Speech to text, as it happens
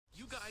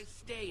guys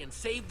stay and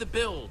save the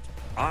build.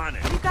 On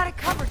it. You got it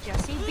covered,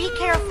 Jesse. Be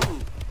careful.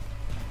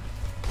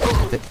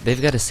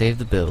 They've got to save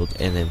the build,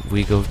 and then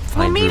we go We'll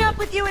find meet Reuben. up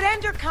with you at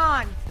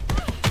EnderCon.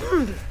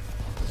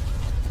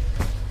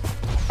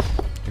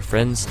 Your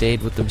friend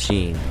stayed with the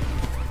machine.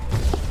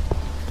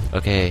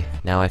 Okay,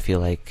 now I feel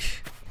like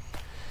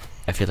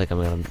I'm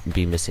gonna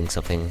be missing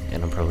something,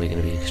 and I'm probably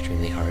gonna be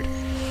extremely hard.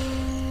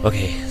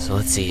 Okay, so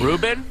let's see.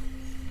 Reuben,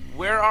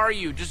 where are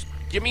you? Just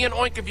give me an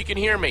oink if you can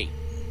hear me.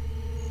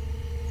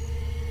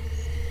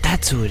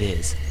 That's who it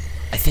is.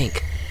 I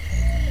think.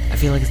 I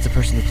feel like it's the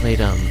person who played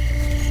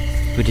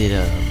who did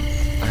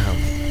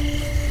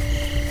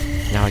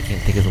now I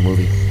can't think of the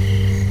movie.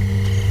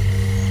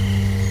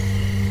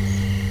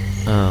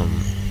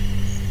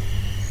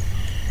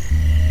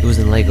 It was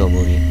in Lego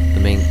Movie. The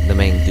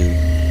main dude.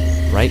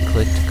 Right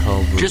click to call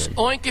Reuben. Just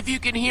oink if you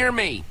can hear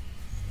me.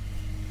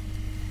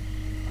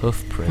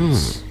 Hoof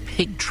prints.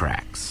 Pig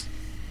tracks.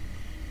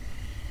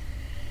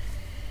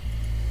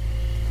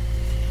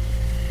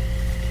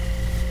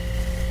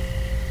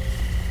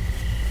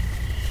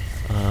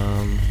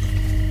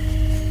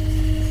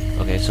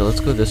 Okay, so let's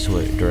go this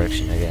way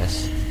direction, I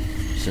guess.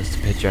 Since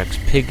the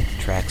pig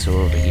tracks are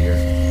over here.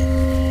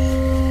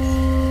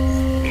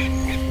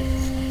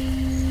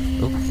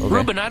 Oh, okay.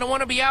 Reuben, I don't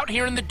want to be out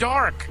here in the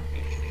dark.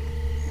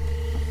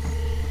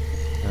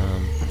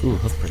 Ooh,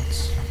 hoof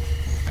prints.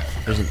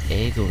 There's an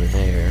egg over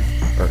there.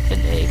 Or an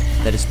egg.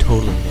 That is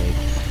totally an egg.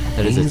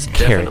 That is These a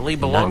carrot, definitely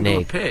not belong an to a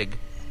egg. pig.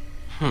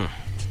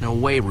 There's no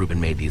way Reuben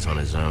made these on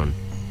his own.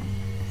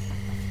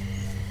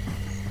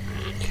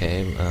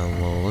 Okay,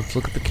 well, let's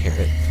look at the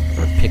carrot.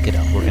 Or pick it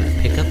up. We're gonna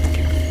pick up the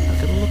carrot. We're not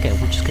gonna look at it,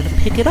 we're just gonna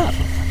pick it up.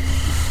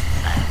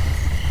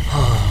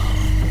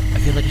 I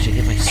feel like I should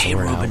get my Hey,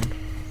 sword out. Reuben,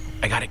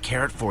 I got a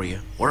carrot for you.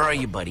 Where are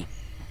you, buddy?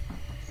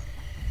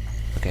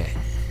 Okay.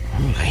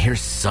 I hear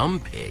some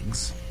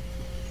pigs.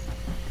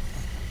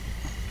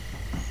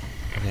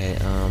 Okay,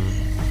 oh,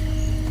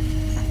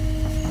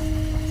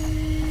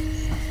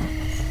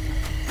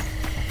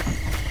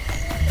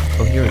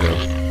 here we go.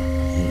 None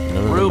of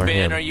them are Reuben,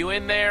 him. are you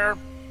in there?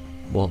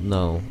 Well,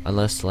 no.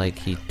 Unless, like,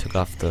 he took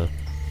off the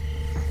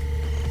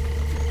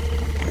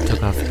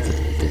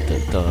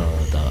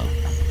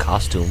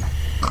costume.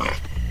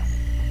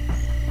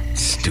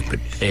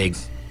 Stupid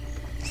pigs.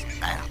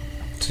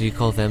 So you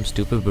call them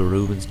stupid, but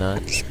Reuben's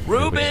not?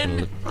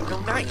 Reuben! No,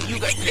 not you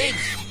guys.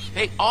 Pigs!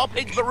 Hey, all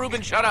pigs but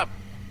Reuben, shut up!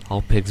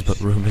 All pigs but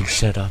Reuben,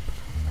 shut up.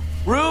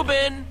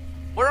 Reuben!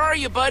 Where are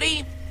you,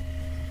 buddy?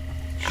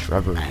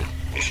 Shrubbery.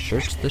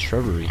 Search the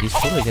shrubbery. He's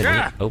totally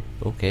gonna eat. Oh,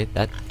 okay.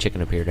 That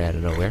chicken appeared out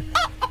of nowhere.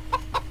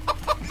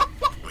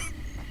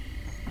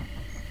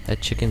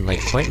 That chicken,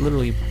 like, quite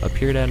literally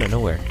appeared out of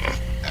nowhere.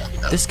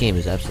 This game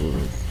is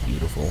absolutely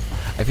beautiful.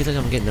 I feel like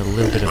I'm getting a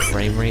little bit of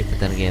frame rate, but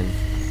then again,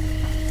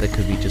 that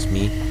could be just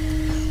me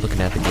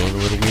looking at the game a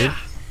little weird.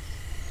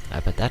 I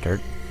bet that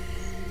hurt.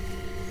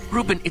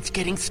 Reuben, it's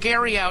getting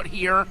scary out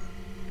here.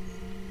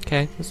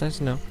 Okay, that's nice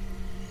to know.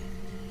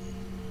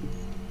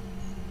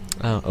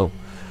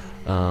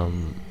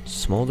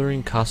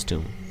 Smoldering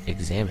costume.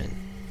 Examine.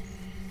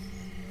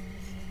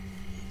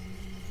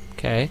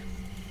 Okay.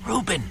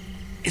 Reuben,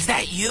 is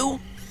that you?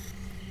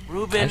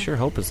 Reuben? I sure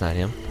hope it's not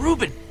him.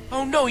 Reuben!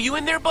 Oh no, you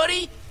in there,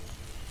 buddy?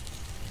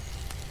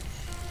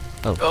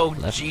 Oh,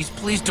 left. jeez,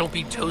 please don't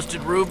be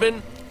toasted,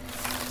 Reuben.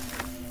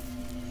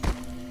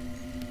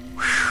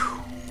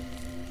 Whew.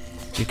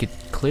 You could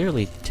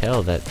clearly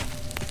tell that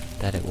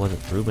it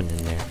wasn't Reuben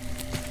in there.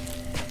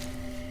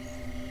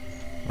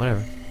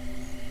 Whatever.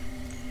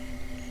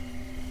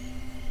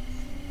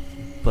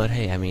 But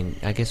hey, I mean,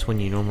 I guess when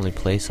you normally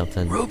play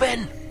something...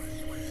 Reuben!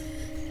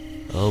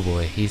 Oh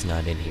boy, he's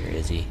not in here,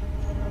 is he?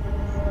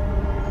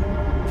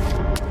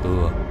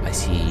 Ooh, I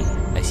see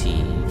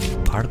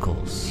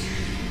particles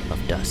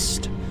of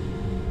dust.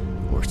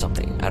 Or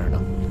something, I don't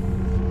know.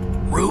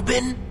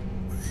 Reuben?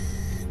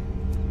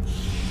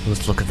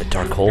 Let's look at the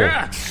dark hole.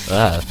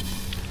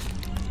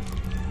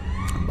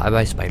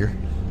 Bye-bye, spider.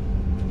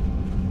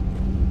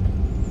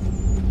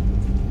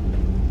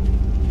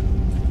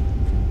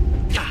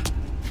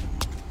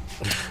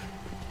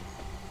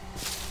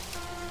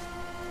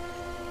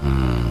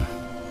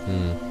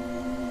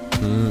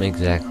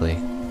 Exactly.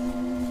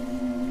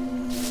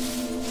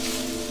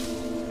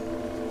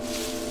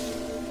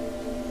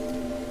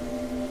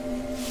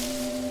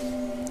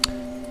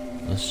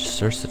 Let's just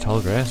search the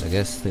tall grass, I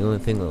guess. The only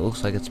thing that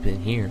looks like it's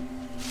been here.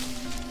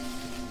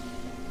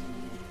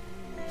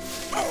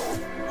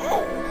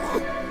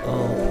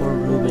 Oh, poor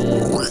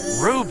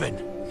Reuben. Reuben!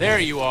 There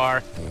you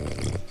are.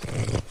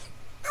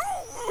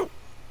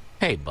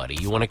 Hey, buddy,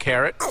 you want a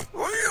carrot?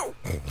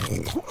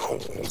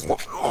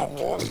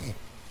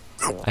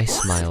 I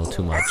smile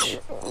too much.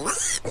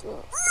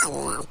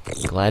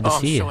 Glad to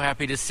I'm see so you.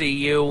 happy to see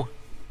you.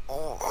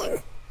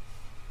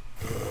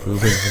 Reuben will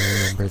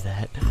remember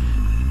that.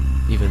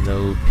 Even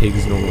though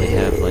pigs normally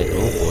have, like,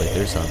 oh boy,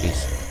 there's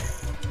zombies.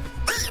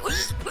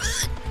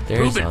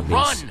 There's Reuben, zombies.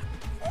 run!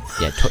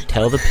 Yeah,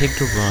 tell the pig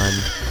to run,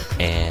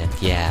 and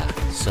yeah,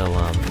 so,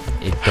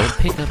 don't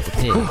pick up the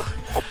pig.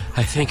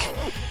 I think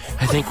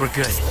I think we're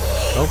good.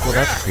 Oh, well,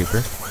 that's a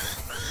creeper.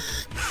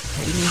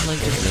 What do you mean, like,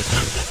 just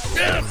make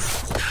it?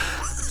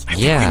 I think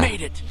Yeah, we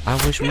made it. I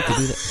wish we could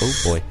do that. Oh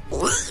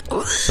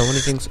boy, so many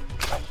things.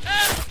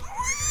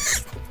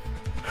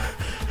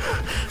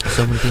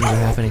 So many things are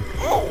happening.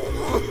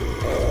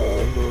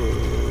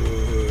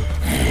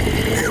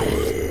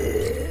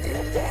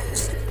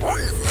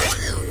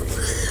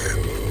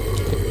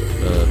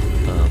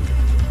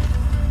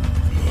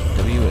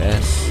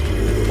 WS.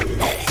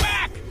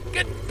 Back!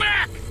 Get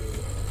back!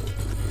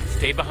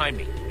 Stay behind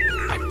me.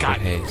 I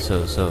got you. Okay,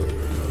 so.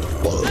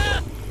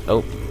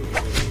 Oh.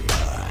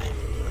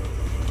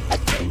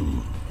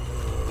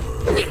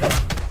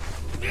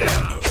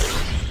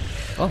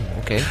 Oh,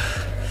 okay.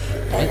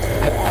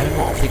 I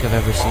don't think I've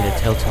ever seen a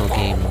Telltale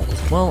game.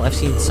 Well, I've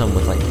seen some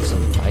with like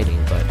some fighting,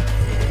 but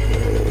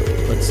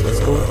let's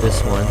go with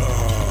this one.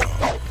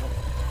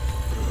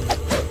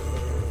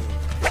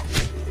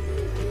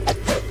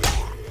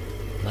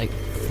 Like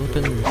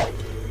flipping.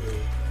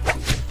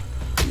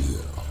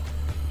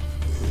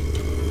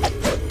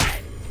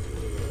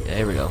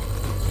 There we go.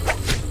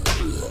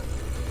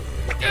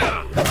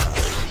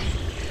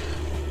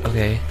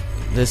 Okay,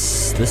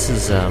 this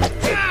is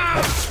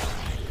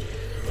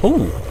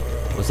Oh,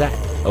 what's that?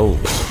 Oh,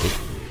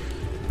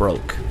 it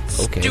broke.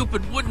 Okay.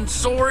 Stupid wooden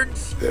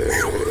swords.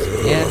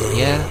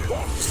 Yeah.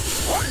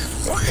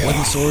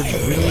 Wooden swords,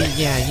 really?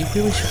 Yeah, you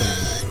really should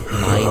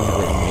have mined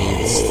and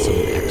made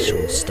some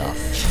actual stuff.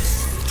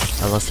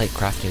 Unless like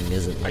crafting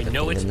isn't like I a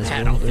know thing it's in this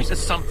bad. world. I'll think of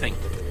something.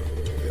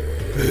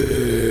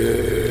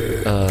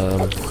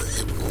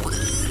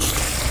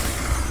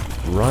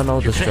 Run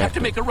all You're gonna have distracted. to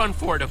make a run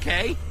for it,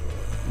 okay?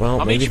 Well,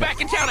 I'll meet maybe you back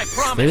in town. I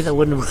promise. maybe that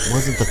wasn't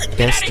the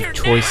best of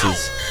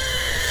choices.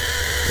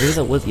 Maybe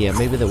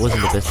that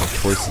wasn't the best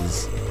of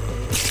choices.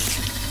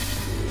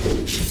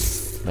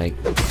 Like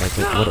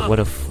what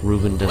if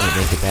Reuben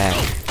doesn't make it back?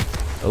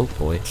 Oh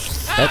boy,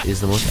 that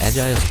is the most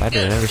agile spider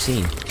I've ever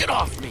seen. Get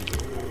off me!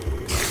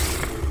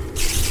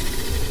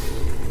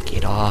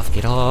 Get off!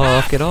 Get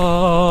off! Get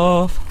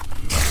off!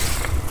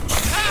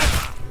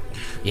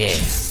 Yeah.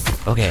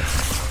 Okay.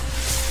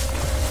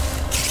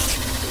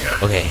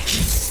 Okay.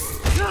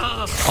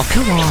 Oh,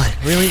 come on!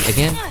 Really?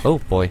 Again? Oh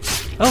boy.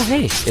 Oh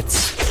hey,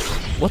 it's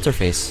what's her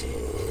face?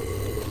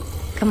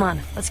 Come on,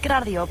 let's get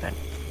out of the open.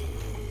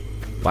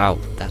 Wow,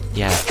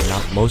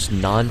 most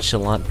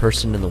nonchalant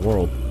person in the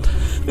world.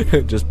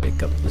 Just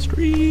pick up the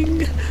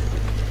string.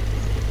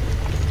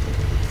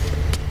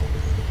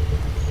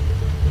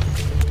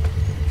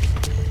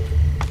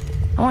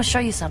 I want to show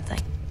you something.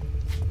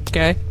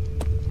 Okay.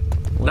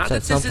 Not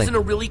that this isn't a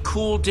really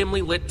cool,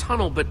 dimly lit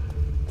tunnel, but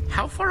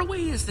how far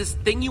away is this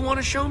thing you want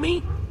to show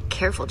me?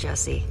 Careful,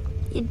 Jesse.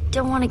 You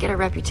don't want to get a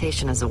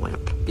reputation as a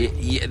wimp.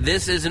 Yeah,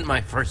 this isn't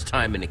my first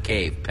time in a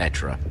cave,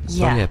 Petra.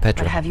 Yeah, yeah,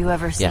 Petra. but have you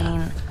ever seen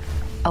Yeah.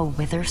 a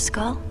wither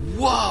skull?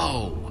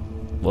 Whoa!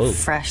 Whoa.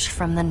 Fresh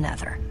from the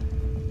nether.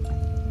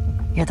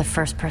 You're the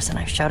first person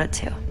I've showed it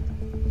to.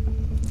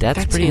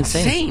 That's pretty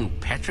insane.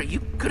 Petra. You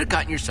could have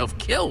gotten yourself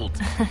killed.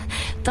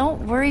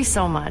 Don't worry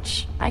so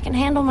much. I can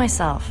handle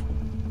myself.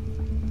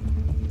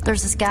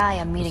 There's this guy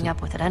I'm meeting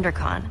up with at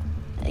EnderCon.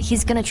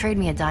 He's gonna trade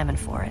me a diamond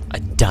for it. A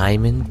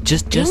diamond?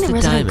 Just Being a a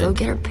resident diamond.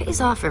 go-getter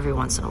pays off every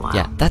once in a while.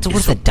 Yeah, that's Is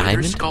worth a a wither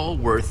diamond. skull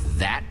worth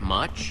that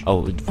much?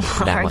 Oh,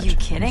 that Are much. you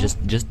kidding?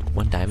 Just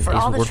one diamond. For is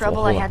all the worth a trouble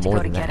whole I lot had to more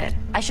go to than get that. it,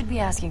 I should be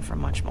asking for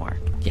much more.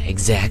 Yeah,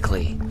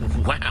 exactly.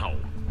 Wow.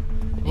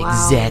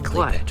 Exactly,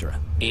 what? Petra.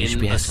 You should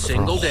In be a asking for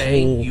single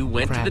day, whole you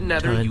went to the crap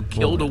nether, ton you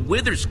killed a more.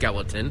 wither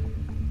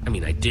skeleton. I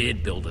mean, I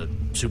did build a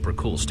super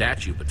cool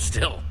statue, but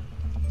still.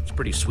 It's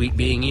pretty sweet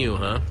being you,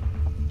 huh?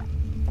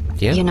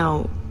 Yeah. You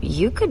know,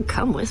 you could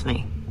come with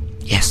me.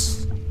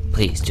 Yes,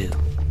 please do.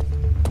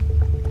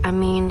 I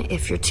mean,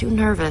 if you're too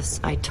nervous,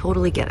 I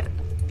totally get it.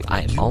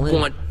 I am You all in.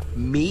 want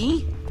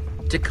me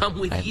to come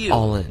with I'm you?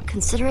 all in.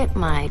 Consider it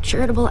my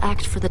charitable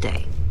act for the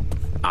day.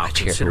 I'll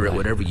charitable consider it act.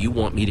 whatever you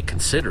want me to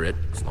consider it,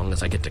 as long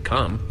as I get to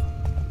come.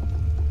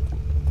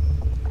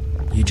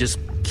 You just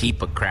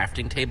keep a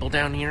crafting table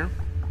down here?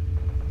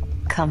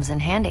 Comes in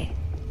handy.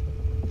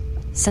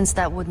 Since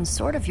that wooden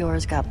sword of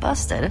yours got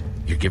busted,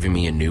 You're giving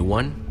me a new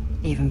one?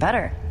 even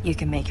better, you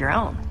can make your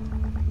own.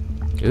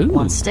 Ooh.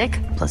 1 stick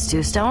plus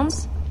 2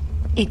 stones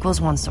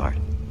equals 1 sword.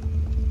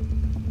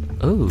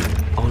 Ooh.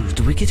 Oh,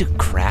 do we get to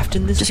craft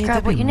in this Just game?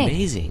 grab That'd be what you need.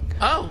 amazing.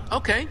 Oh,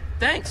 okay,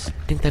 thanks. I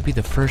think that'd be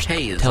the first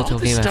Hey, is all Telltale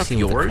this game I've stuff seen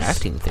with a yours?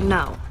 crafting thing.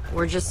 No,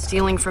 we're just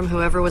stealing from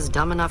whoever was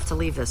dumb enough to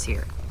leave this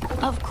here.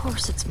 Of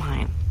course it's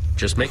mine.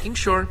 Just making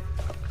sure.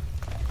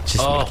 Just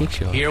Oh, making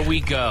sure. here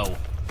we go.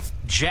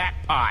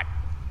 Jackpot.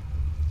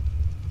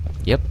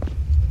 Yep.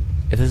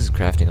 If this is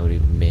crafting, I would be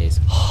amazed.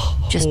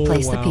 Just Oh,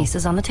 place wow. the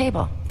pieces on the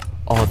table.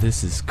 Oh,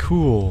 this is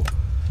cool.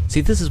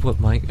 See, this is what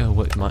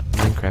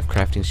Minecraft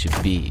crafting should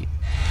be.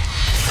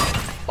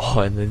 Oh,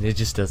 and then it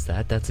just does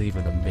that. That's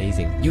even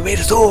amazing. You made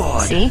a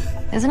sword. See?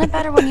 Isn't it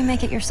better when you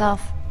make it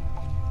yourself?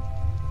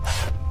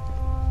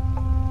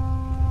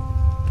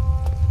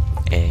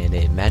 And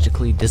it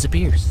magically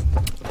disappears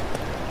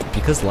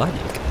because logic.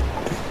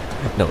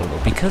 No,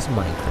 because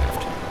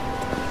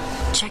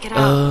Minecraft. Check Check it out.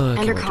 I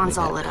can't wait to Endercon's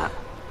make all that. lit up.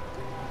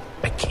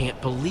 I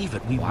can't believe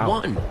it. We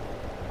won.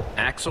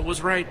 Axel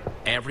was right.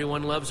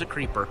 Everyone loves a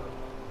creeper.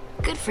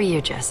 Good for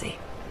you, Jesse.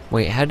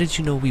 Wait, how did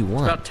you know we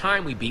won? About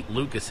time we beat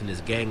Lucas and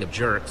his gang of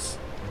jerks.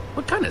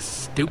 What kind of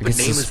stupid guess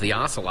name this- is the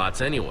Ocelots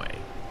anyway?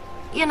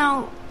 You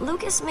know,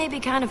 Lucas may be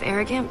kind of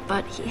arrogant,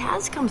 but he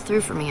has come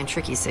through for me in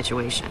tricky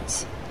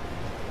situations.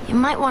 You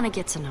might want to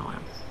get to know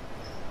him.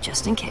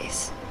 Just in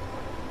case.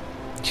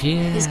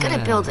 Yeah. He's good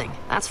at building,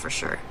 that's for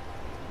sure.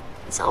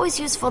 It's always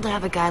useful to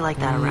have a guy like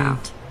that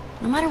around.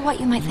 No matter what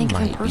you might think of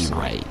him Might be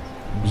personally. right.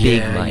 Big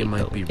Yeah, might, you might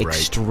though. be right.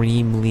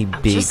 Extremely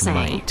I'm big just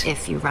saying, might.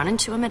 if you run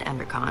into him at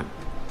EnderCon,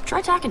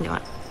 try talking to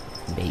him.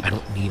 Maybe. I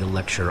don't need a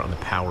lecture on the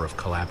power of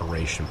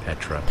collaboration,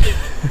 Petra.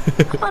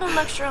 How about a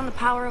lecture on the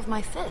power of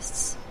my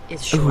fists?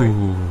 It's short,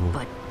 Ooh.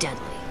 but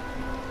deadly.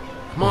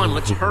 Come on,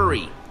 let's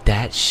hurry.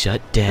 That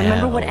shut down.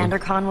 Remember what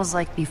EnderCon was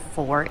like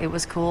before it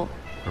was cool?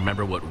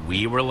 Remember what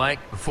we were like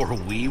before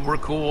we were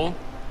cool?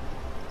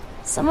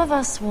 Some of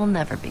us will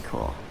never be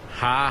cool.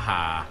 Ha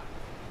ha.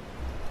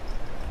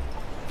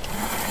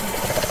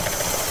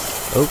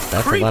 Oh,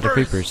 that's a lot of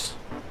Creepers!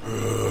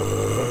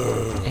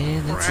 creepers.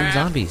 And that's some Crap.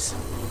 zombies.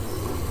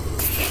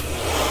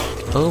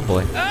 Oh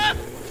boy.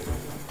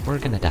 We're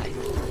gonna die.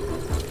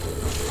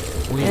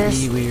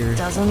 This We're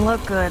doesn't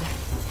look good.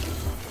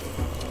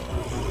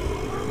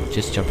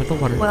 just jump in the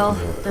water. Well,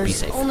 Be there's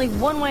safe. only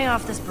one way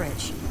off this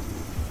bridge.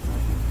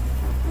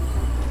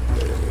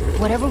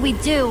 Whatever we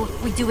do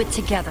it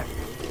together.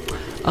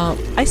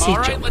 I see All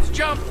right, jump. let's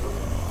jump.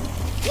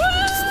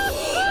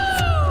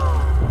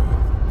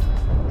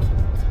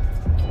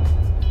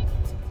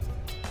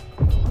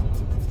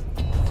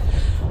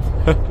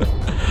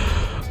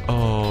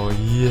 Oh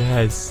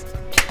yes.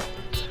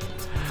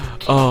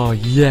 Oh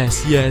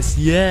yes, yes,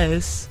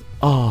 yes.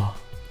 Oh,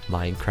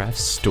 Minecraft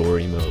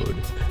story mode.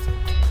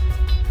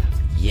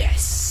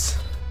 Yes.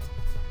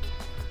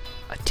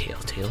 A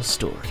telltale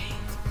story.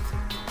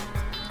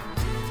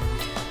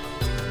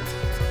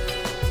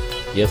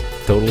 Yep,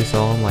 totally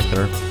saw him like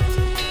her.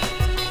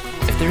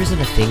 If there isn't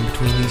a thing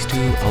between these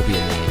two, I'll be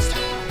amazed.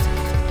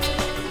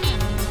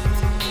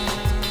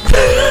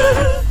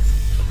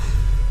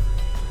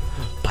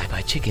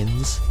 Bye-bye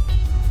chickens.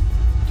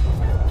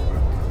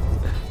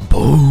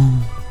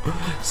 Boom!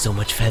 So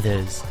much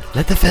feathers.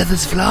 Let the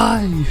feathers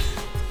fly!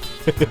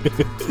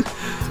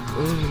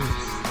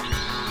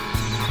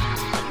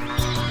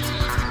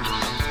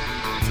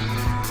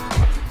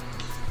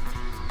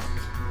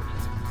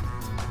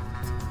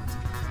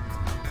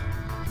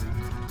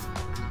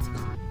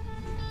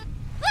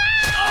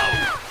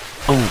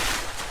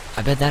 Oh,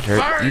 I bet that hurt.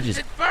 Burns, You just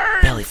it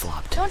burns. belly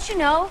flopped. Don't you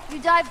know? You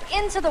dive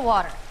into the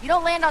water. You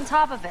don't land on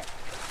top of it.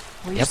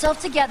 Pull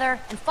yourself together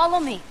and follow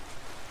me.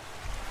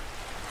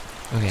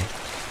 Okay.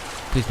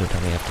 Please don't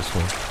tell me I have to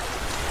swim.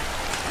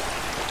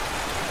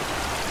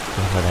 I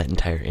love how that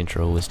entire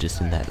intro was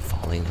just in that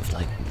falling of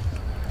like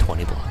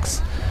 20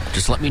 blocks.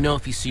 Just let me know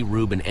if you see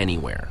Reuben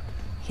anywhere.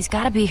 He's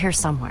got to be here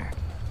somewhere.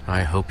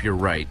 I hope you're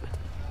right.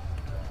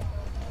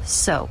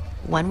 So,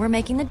 when we're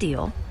making the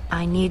deal,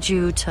 I need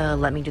you to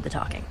let me do the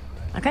talking.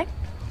 Okay?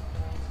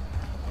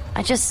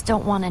 I just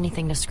don't want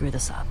anything to screw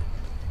this up.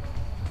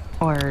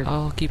 Or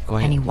I'll keep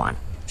going. anyone.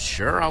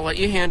 Sure, I'll let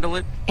you handle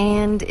it.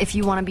 And if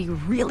you want to be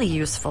really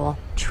useful,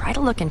 try to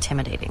look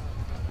intimidating.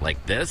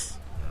 Like this?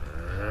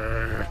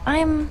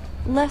 I'm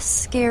less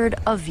scared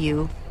of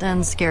you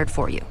than scared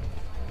for you.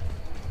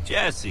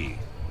 Jesse.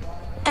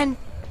 And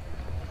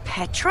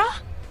Petra?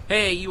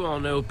 Hey, you all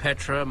know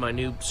Petra, my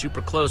new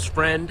super close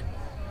friend.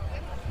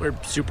 We're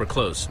super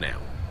close now.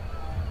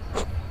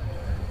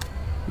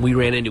 We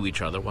ran into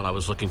each other while I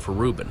was looking for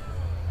Reuben.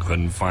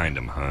 Couldn't find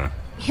him, huh?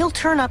 He'll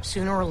turn up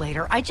sooner or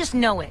later. I just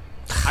know it.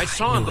 I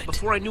saw him, knew but it.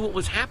 before I knew what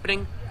was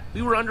happening,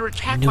 we were under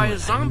attack knew by it. a I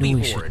zombie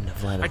knew we horde. shouldn't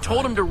have let him I told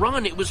run. him to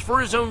run. It was for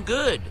his own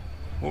good.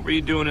 What were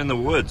you doing in the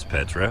woods,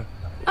 Petra?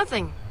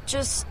 Nothing.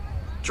 Just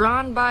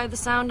drawn by the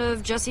sound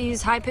of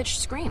Jesse's high-pitched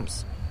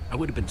screams. I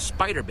would have been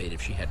spider bait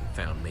if she hadn't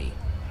found me.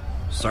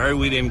 Sorry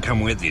we didn't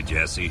come with you,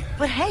 Jesse.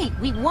 But hey,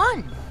 we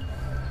won.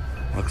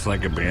 Looks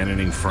like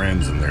abandoning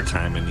friends in their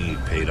time of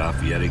need paid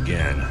off yet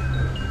again.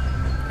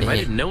 If I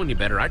didn't know any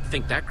better, I'd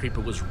think that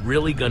creeper was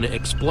really gonna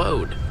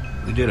explode.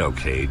 We did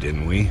okay,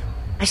 didn't we?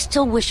 I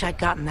still wish I'd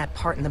gotten that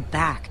part in the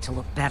back to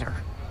look better.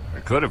 I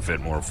could have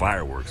fit more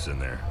fireworks in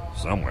there,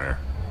 somewhere.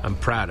 I'm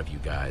proud of you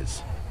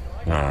guys.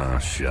 Aw,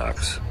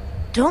 shucks.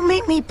 Don't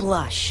make me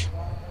blush.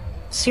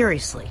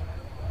 Seriously,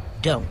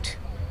 don't.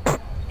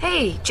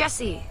 Hey,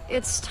 Jesse,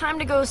 it's time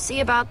to go see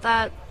about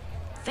that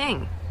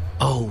thing.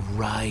 Oh,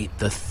 right,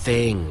 the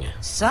thing.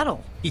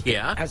 Subtle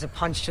Yeah? as a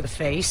punch to the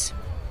face.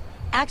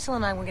 Axel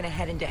and I were gonna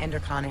head into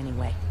EnderCon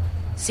anyway.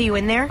 See you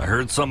in there? I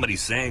heard somebody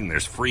saying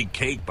there's free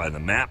cake by the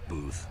map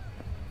booth.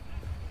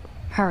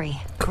 Hurry.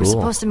 Cool. We're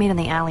supposed to meet in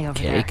the alley over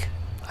Cake?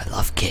 I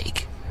love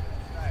cake.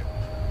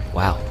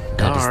 Wow.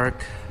 that is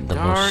Dark, the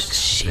dark, most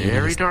shadiest.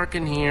 very dark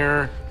in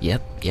here.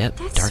 Yep,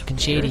 That's dark and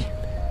shady.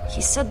 weird.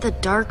 He said the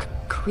dark,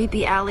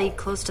 creepy alley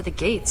close to the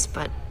gates,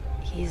 but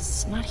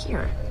he's not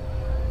here.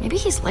 Maybe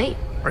he's late.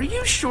 Are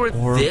you sure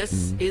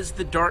this is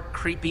the dark,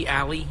 creepy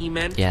alley he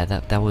meant? Yeah,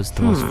 that was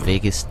the most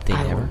vaguest thing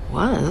ever.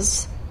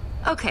 Was.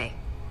 Okay,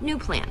 new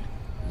plan.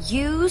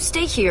 You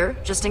stay here,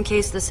 just in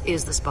case this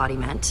is the spot he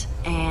meant,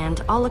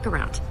 and I'll look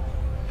around.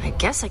 I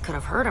guess I could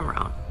have heard him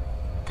wrong.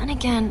 Then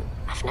again,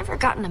 I've never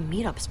gotten a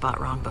meetup spot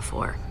wrong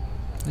before.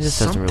 This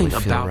doesn't Something really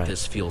feel about right.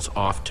 this feels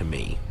off to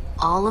me.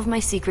 All of my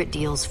secret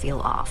deals feel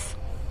off.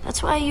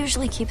 That's why I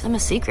usually keep them a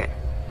secret.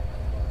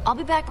 I'll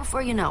be back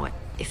before you know it.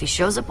 If he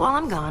shows up while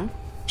I'm gone,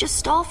 just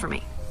stall for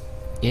me.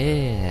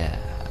 Yeah.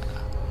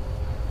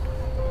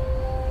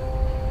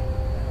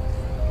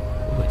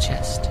 Ooh, a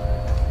chest.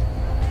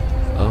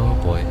 Oh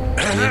boy.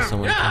 We have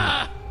someone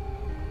coming.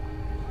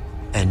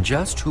 And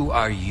just who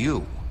are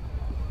you?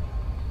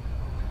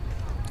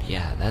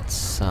 Yeah,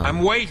 that's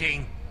I'm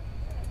waiting.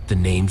 The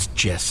name's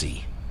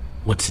Jesse.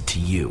 What's it to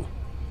you?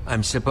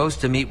 I'm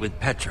supposed to meet with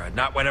Petra,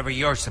 not whatever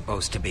you're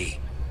supposed to be.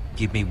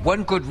 Give me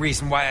one good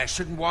reason why I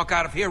shouldn't walk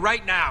out of here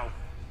right now.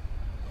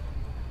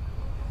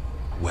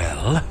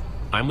 Well,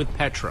 I'm with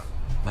Petra.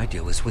 my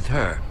deal is with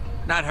her,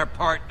 not her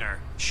partner.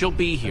 She'll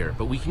be here,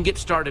 but we can get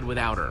started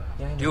without her.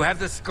 Do you have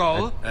the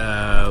skull?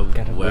 gotta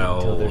wait until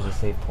Well... there's a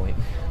save point.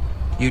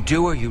 You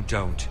do or you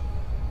don't?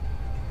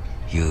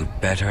 You'd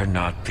better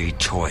not be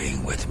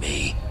toying with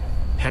me.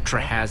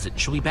 Petra has it.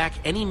 She'll be back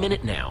any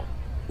minute now.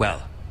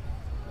 Well,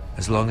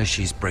 as long as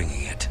she's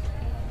bringing it.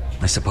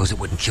 I suppose it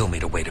wouldn't kill me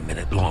to wait a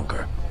minute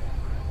longer.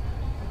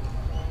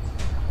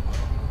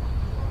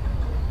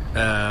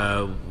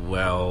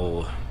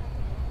 Well...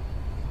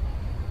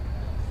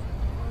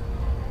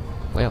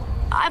 Well,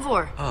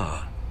 Ivor!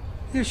 Ah,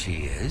 here she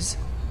is.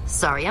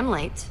 Sorry I'm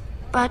late,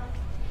 but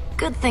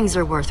good things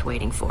are worth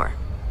waiting for.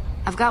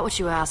 I've got what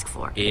you asked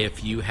for.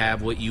 If you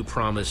have what you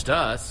promised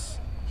us...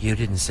 You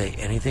didn't say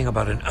anything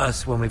about an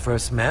us when we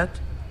first met?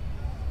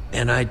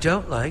 And I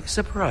don't like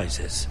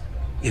surprises.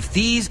 If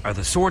these are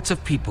the sorts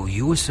of people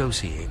you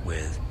associate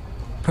with,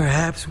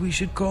 perhaps we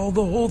should call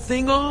the whole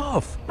thing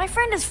off. My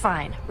friend is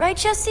fine, right,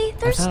 Jesse?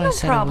 There's thought I no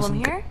said I problem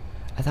wasn't here.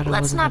 I thought I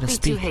Let's wasn't not gonna be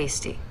speak. too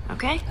hasty,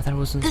 okay? I thought I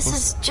wasn't This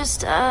supposed is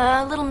just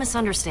a little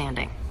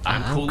misunderstanding.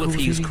 I'm I'm cool cool if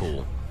if he's you-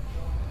 cool.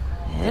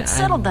 It's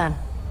settled then.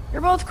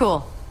 You're both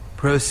cool.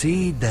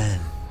 Proceed then.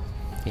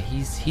 Yeah,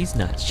 he's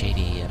not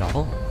shady at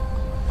all.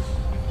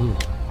 Ooh,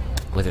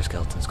 wither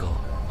skeleton skull.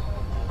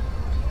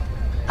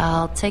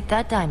 I'll take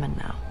that diamond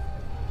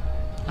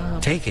now.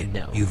 Take it.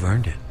 No. You've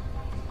earned it.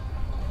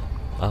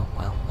 Oh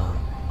well.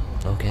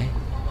 Okay.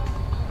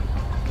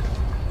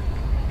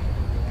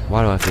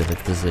 Why do I feel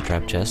like this is a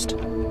trap chest?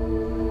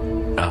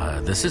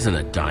 This isn't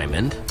a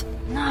diamond.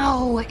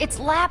 No, it's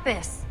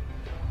lapis.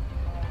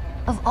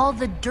 Of all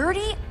the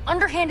dirty,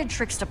 underhanded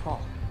tricks to pull.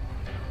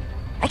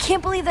 I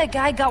can't believe that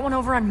guy got one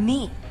over on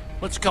me.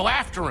 Let's go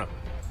after him.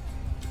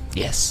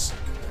 Yes.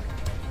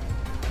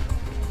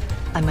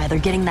 I'm either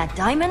getting that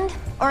diamond,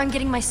 or I'm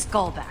getting my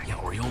skull back. Yeah,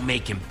 or you'll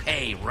make him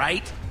pay,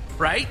 right?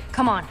 Right?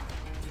 Come on.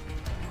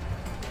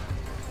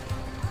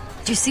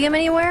 Do you see him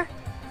anywhere?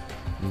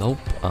 Nope.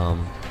 Oh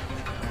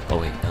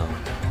wait.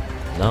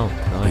 No,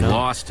 I We don't.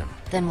 lost him.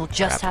 Then we'll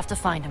just have to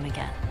find him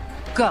again.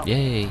 Go.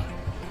 Yay.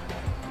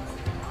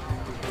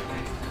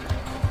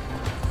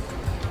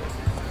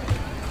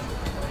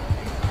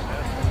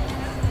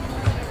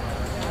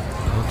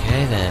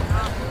 Okay then.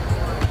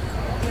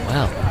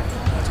 Well,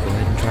 let's go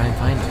ahead and try and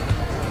find him.